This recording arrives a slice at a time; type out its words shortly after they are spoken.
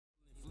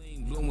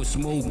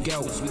blowing smoke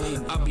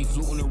out. I be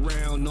floating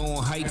around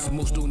on heights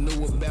most don't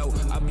know about.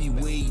 I be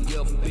way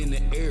up in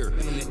the air,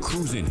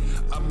 cruising.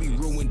 I be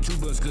rolling two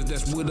blunts cause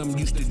that's what I'm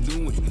used to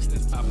doing.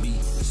 I be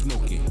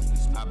smoking.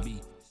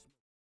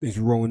 Thanks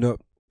for rolling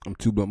up. I'm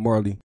 2 Blunt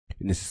Marley,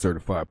 and this is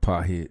Certified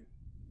Pothead.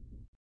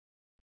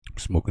 I'm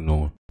smoking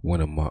on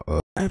one of my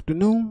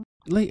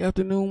late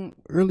afternoon,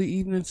 early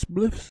evening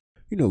spliffs.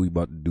 You know we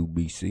about to do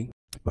BC.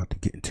 About to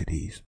get into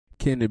these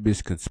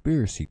cannabis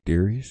conspiracy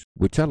theories,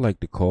 which I like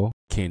to call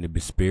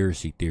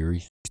cannabis-spiracy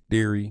theories. This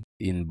theory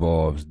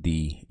involves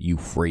the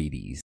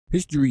Euphrates.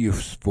 History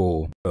is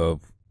full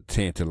of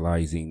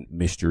tantalizing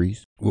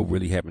mysteries. What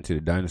really happened to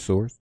the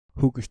dinosaurs?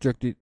 Who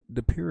constructed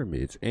the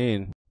pyramids?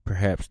 And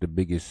perhaps the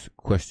biggest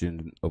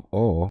question of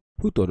all,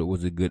 who thought it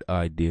was a good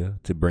idea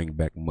to bring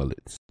back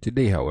mullets?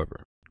 Today,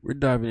 however, we're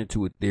diving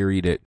into a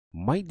theory that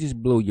might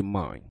just blow your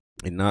mind,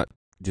 and not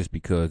just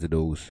because of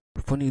those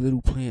funny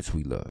little plants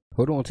we love.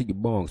 Hold on to your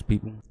bongs,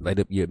 people. Light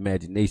up your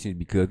imaginations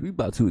because we're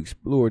about to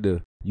explore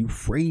the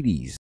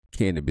Euphrates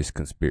cannabis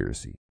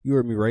conspiracy. You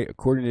heard me right.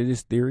 According to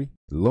this theory,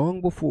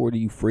 long before the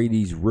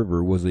Euphrates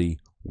River was a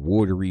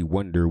watery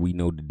wonder we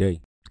know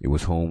today, it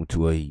was home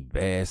to a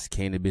vast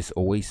cannabis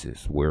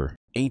oasis where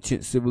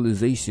ancient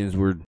civilizations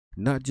were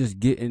not just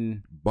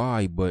getting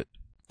by but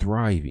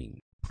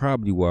thriving.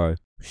 Probably why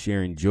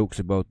sharing jokes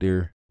about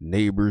their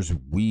neighbors'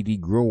 weedy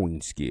growing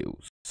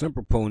skills. Some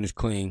proponents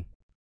claim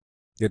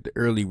that the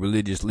early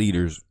religious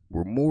leaders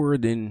were more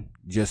than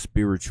just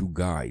spiritual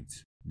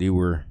guides. They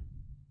were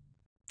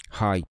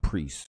high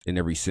priests in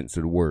every sense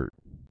of the word.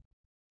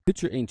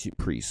 Picture ancient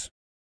priests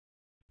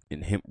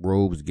in hemp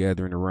robes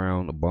gathering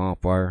around a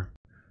bonfire,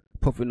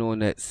 puffing on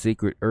that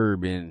sacred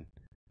herb and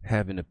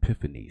having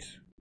epiphanies.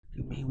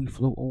 You mean we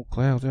float on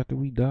clouds after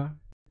we die?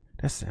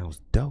 That sounds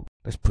dope.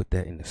 Let's put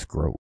that in the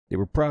scroll. They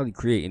were probably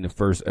creating the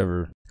first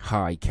ever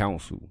high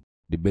council,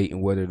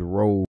 debating whether to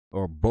roll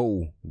or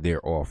bow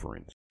their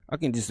offerings. I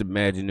can just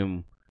imagine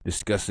them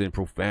discussing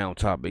profound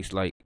topics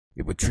like,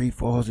 if a tree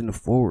falls in the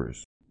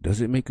forest, does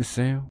it make a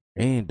sound?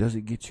 And does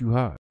it get you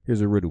high?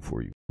 Here's a riddle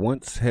for you.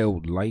 Once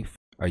held life,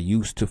 I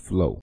used to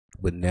flow,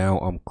 but now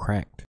I'm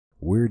cracked.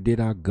 Where did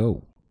I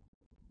go?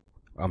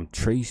 I'm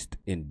traced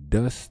in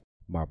dust.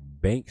 My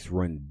banks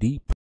run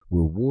deep,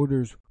 where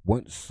waters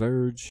once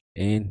surge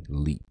and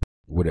leap.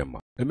 What am I?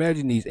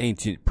 Imagine these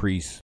ancient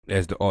priests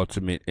as the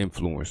ultimate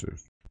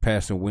influencers,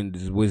 passing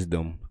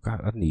wisdom.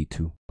 God, I need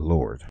to.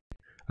 Lord,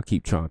 I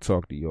keep trying to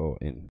talk to y'all,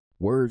 and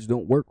words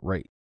don't work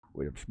right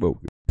when I'm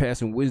spoken.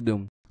 Passing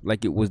wisdom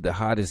like it was the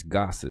hottest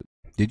gossip.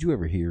 Did you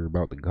ever hear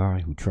about the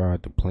guy who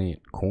tried to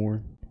plant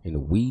corn in a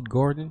weed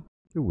garden?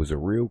 It was a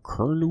real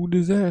kernel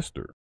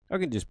disaster. I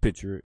can just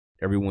picture it.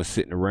 Everyone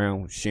sitting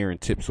around sharing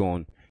tips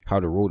on how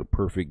to roll the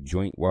perfect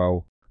joint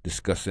while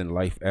discussing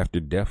life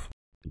after death.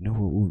 You know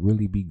what would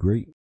really be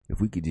great? If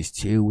we could just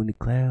chill in the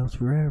clouds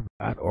forever.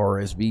 I'd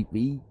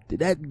RSVP to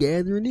that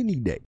gathering any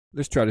day.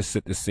 Let's try to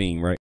set the scene,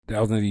 right?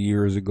 Thousands of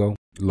years ago,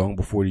 long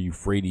before the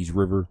Euphrates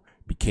River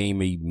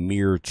became a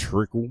mere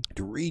trickle,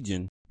 the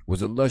region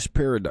was a lush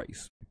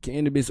paradise, a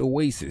cannabis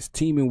oasis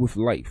teeming with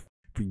life.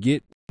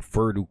 Forget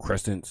fertile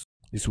crescents.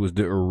 This was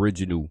the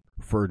original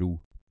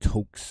fertile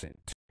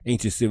toxint.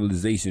 Ancient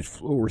civilizations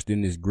flourished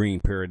in this green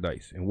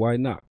paradise, and why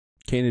not?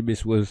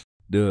 Cannabis was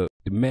the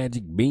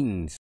magic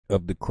beans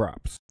of the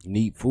crops.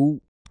 Need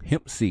food?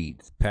 Hemp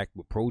seeds packed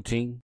with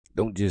protein.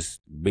 Don't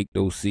just bake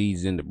those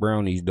seeds into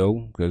brownies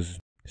though, because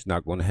it's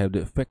not going to have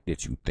the effect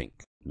that you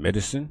think.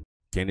 Medicine?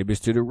 Cannabis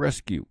to the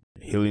rescue.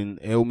 Healing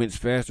ailments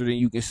faster than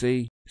you can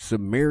say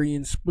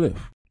Sumerian spliff.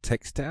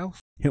 Textiles?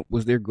 Hemp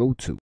was their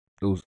go-to.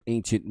 Those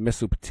ancient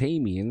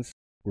Mesopotamians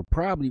were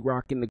probably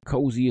rocking the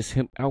coziest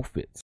hemp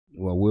outfits.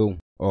 While we'll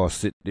all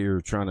sit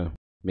there trying to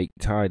make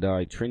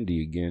tie-dye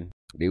trendy again,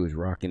 they was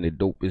rocking the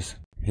dopest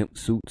hemp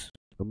suits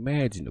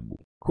imaginable.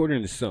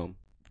 According to some,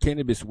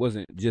 cannabis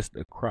wasn't just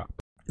a crop.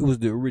 It was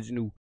the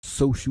original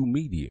social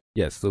media.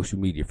 Yes, social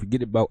media.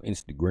 Forget about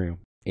Instagram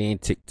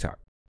and TikTok.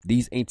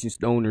 These ancient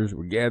stoners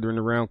were gathering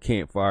around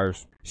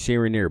campfires,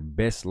 sharing their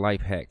best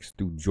life hacks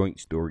through joint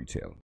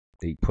storytelling.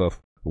 They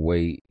puff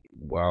away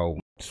while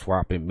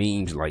swapping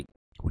memes like,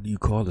 what do you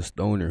call a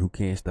stoner who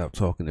can't stop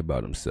talking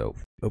about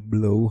himself? A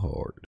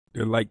blowhard.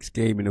 Their likes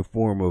came in the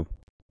form of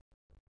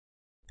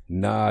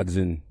nods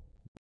and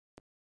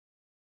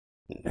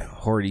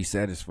hearty,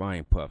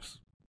 satisfying puffs,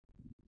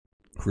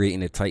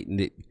 creating a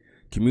tight-knit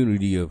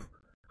community of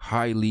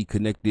highly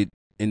connected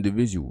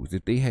individuals.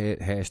 If they had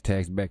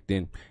hashtags back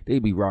then,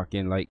 they'd be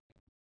rocking like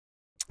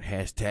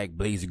hashtag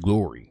blaze of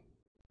glory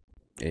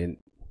and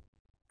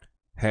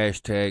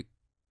hashtag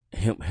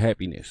hemp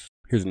happiness.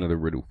 Here's another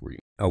riddle for you.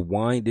 I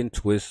wind and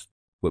twist,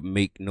 but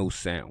make no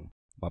sound.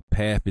 My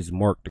path is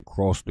marked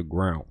across the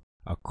ground.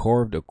 I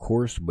carved a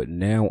course, but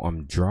now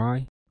I'm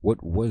dry.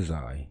 What was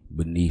I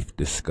beneath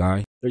the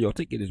sky? So y'all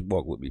take this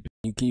walk with me.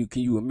 Can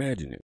you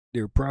imagine it?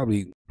 They're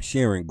probably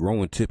sharing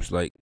growing tips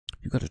like,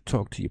 you got to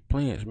talk to your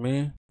plants,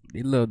 man.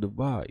 They love the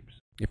vibes.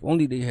 If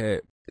only they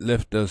had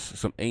left us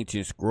some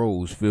ancient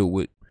scrolls filled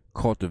with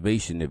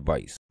cultivation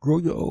advice. Grow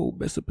your old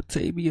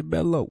Mesopotamia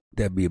bellow.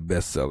 That'd be a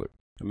bestseller.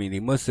 I mean,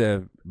 they must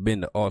have been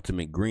the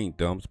ultimate green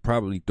thumbs,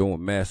 probably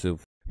throwing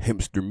massive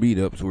hipster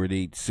meetups where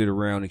they'd sit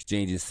around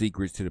exchanging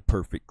secrets to the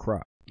perfect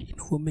crop. You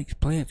know what makes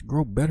plants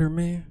grow better,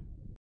 man?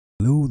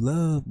 Little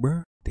love,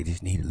 bruh. They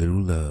just need a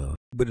little love.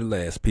 But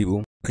alas,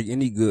 people, like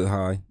any good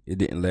high, it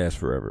didn't last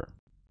forever.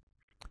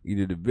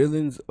 Either the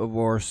villains of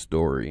our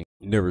story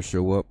never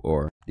show up,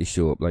 or they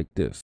show up like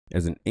this,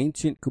 as an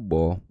ancient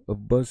cabal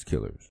of buzz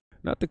killers.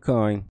 Not the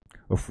kind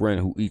of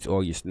friend who eats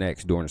all your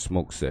snacks during a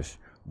smoke sesh,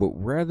 but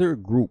rather a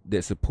group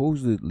that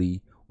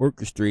supposedly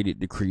orchestrated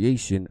the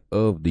creation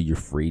of the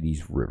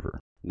Euphrates River.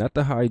 Not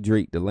to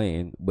hydrate the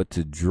land, but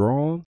to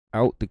drown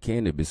out the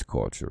cannabis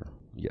culture.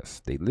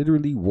 Yes, they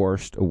literally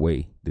washed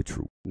away the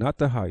truth. Not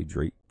to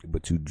hydrate,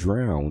 but to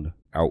drown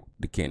out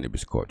the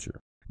cannabis culture.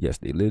 Yes,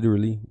 they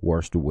literally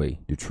washed away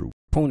the truth.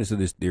 Opponents of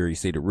this theory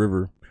say the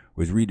river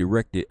was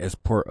redirected as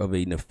part of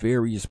a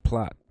nefarious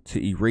plot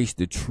to erase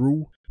the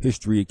true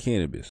history of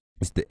cannabis.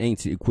 It's the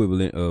ancient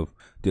equivalent of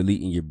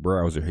deleting your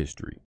browser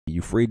history. The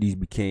Euphrates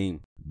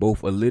became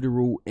both a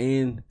literal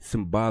and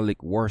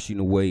symbolic washing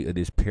away of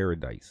this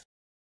paradise.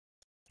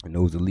 And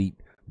those elite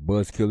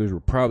buzz killers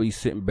were probably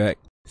sitting back,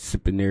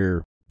 sipping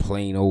their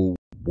plain old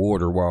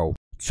water while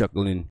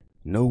chuckling,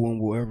 "No one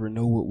will ever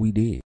know what we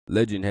did."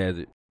 Legend has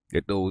it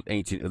that those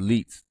ancient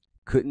elites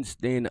couldn't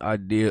stand the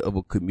idea of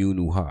a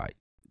communal high.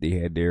 They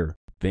had their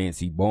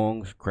fancy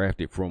bongs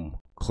crafted from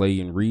clay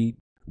and reed,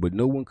 but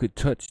no one could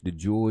touch the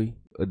joy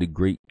of the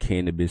great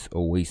cannabis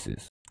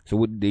oasis. So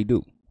what did they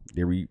do?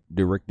 They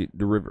redirected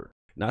the river,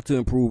 not to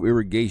improve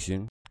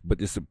irrigation, but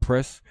to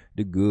suppress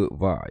the good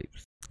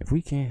vibes. If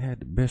we can't have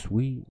the best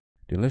weed,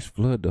 then let's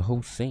flood the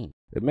whole scene.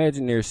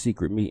 Imagine their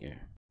secret meeting.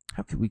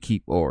 How can we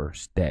keep our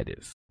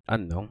status? I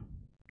know.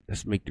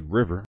 Let's make the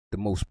river the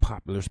most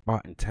popular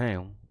spot in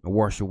town and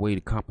wash away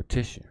the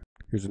competition.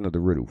 Here's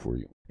another riddle for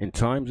you. In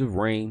times of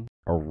rain,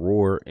 I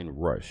roar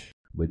and rush,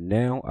 but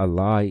now I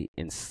lie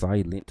in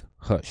silent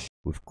hush.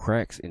 With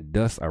cracks and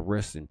dust I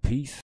rest in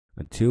peace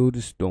until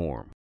the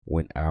storm,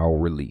 when I'll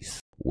release.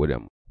 What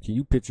am I? Can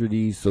you picture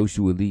these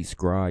social elite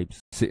scribes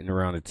sitting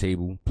around a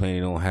table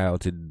planning on how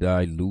to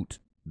dilute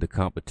the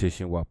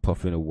competition while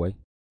puffing away?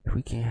 If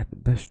we can't have the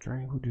best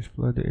strain, we'll just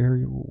flood the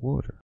area with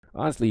water.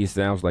 Honestly, it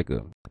sounds like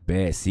a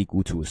bad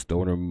sequel to a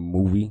stoner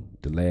movie,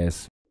 The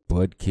Last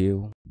Bud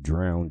Kill,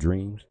 Drowned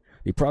Dreams.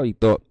 They probably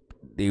thought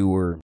they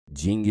were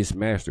genius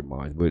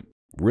masterminds, but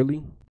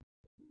really,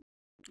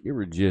 they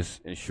were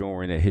just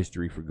ensuring that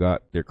history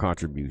forgot their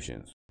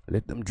contributions.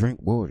 Let them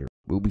drink water.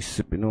 We'll be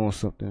sipping on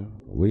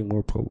something way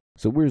more potent.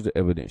 So where's the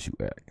evidence, you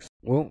ask?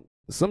 Well,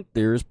 some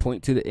theorists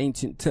point to the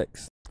ancient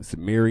texts,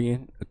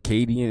 Sumerian,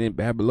 Akkadian, and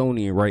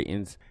Babylonian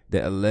writings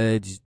that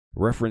alleged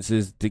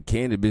references to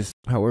cannabis.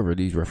 However,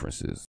 these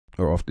references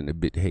are often a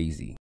bit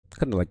hazy,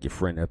 kind of like your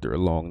friend after a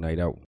long night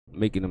out,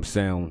 making them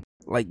sound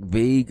like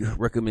vague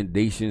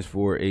recommendations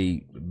for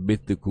a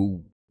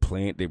mythical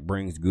plant that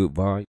brings good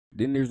vibes.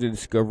 Then there's the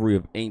discovery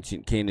of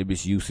ancient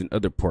cannabis use in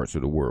other parts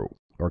of the world.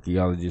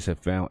 Archaeologists have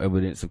found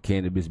evidence of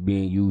cannabis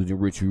being used in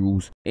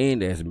rituals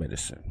and as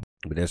medicine.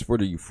 But as for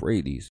the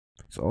Euphrates,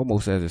 it's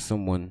almost as if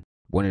someone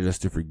wanted us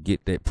to forget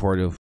that part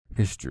of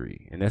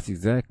history. And that's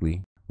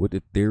exactly what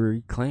the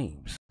theory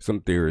claims. Some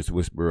theorists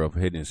whisper of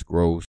hidden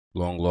scrolls,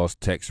 long-lost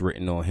texts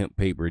written on hemp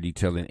paper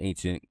detailing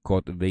ancient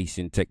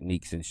cultivation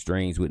techniques and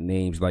strains with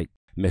names like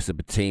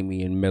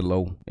Mesopotamian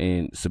mellow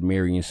and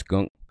Sumerian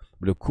skunk.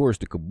 But of course,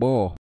 the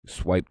cabal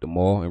swiped them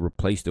all and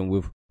replaced them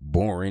with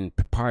boring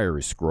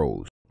papyrus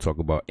scrolls. Talk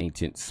about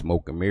ancient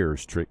smoke and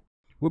mirrors trick.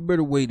 What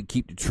better way to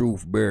keep the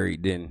truth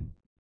buried than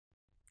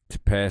to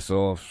pass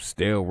off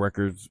stale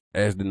records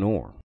as the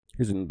norm?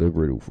 Here's another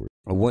riddle for you.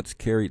 I once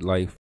carried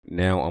life,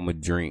 now I'm a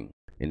dream.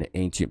 In the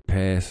ancient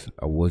past,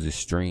 I was a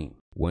stream.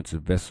 Once a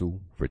vessel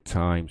for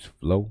time's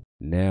flow,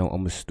 now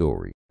I'm a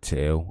story.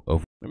 Tale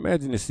of.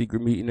 Imagine a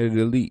secret meeting of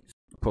the elites,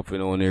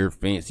 puffing on their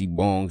fancy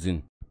bongs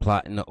and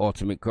plotting the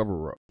ultimate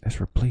cover-up.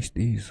 Let's replace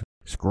these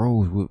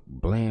scrolls with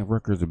bland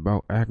records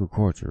about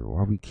agriculture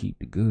while we keep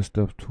the good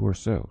stuff to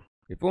ourselves.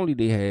 If only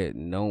they had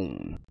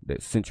known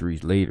that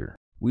centuries later,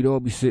 we'd all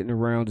be sitting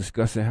around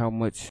discussing how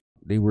much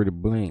they were to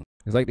blame.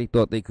 It's like they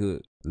thought they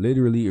could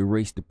literally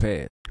erase the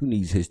past. Who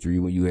needs history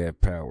when you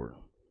have power?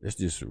 Let's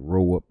just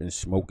roll up and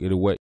smoke it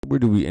away. Where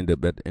do we end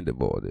up at the end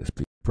of all this?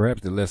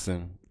 Perhaps the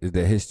lesson is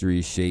that history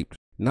is shaped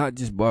not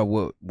just by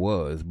what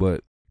was,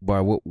 but by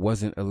what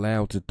wasn't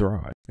allowed to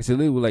thrive. It's a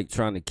little like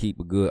trying to keep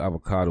a good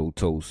avocado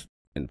toast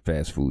in a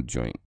fast food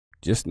joint.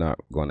 Just not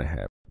gonna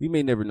happen. We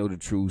may never know the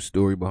true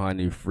story behind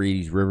the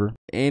Euphrates River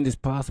and its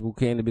possible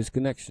cannabis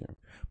connection.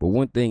 But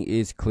one thing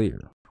is clear.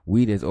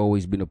 Weed has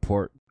always been a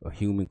part of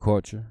human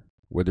culture,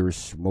 whether it's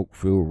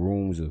smoke-filled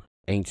rooms of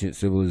ancient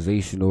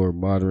civilization or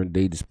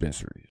modern-day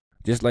dispensaries.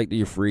 Just like the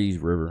Euphrates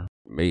River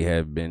may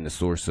have been the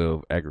source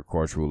of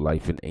agricultural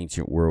life in the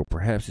ancient world,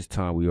 perhaps it's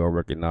time we all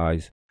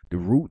recognize the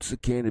roots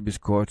of cannabis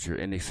culture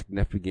and its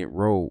significant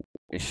role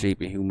in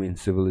shaping human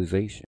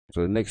civilization.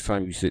 So the next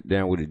time you sit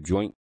down with a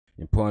joint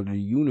and ponder the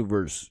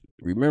universe,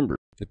 remember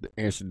that the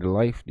answer to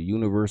life, the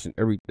universe, and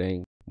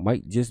everything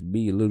might just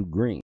be a little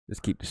green. Let's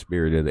keep the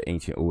spirit of the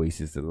ancient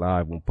oasis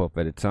alive one puff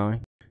at a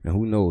time. And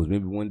who knows,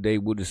 maybe one day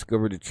we'll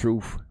discover the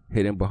truth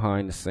hidden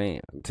behind the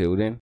sand. Until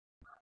then,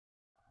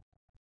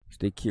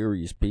 stay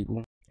curious,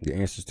 people. The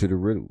answers to the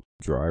riddles.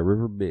 Dry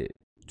river bed,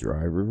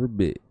 dry river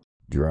bed,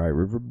 dry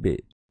river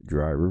bed,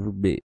 dry river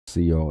bed.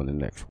 See y'all in the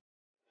next one.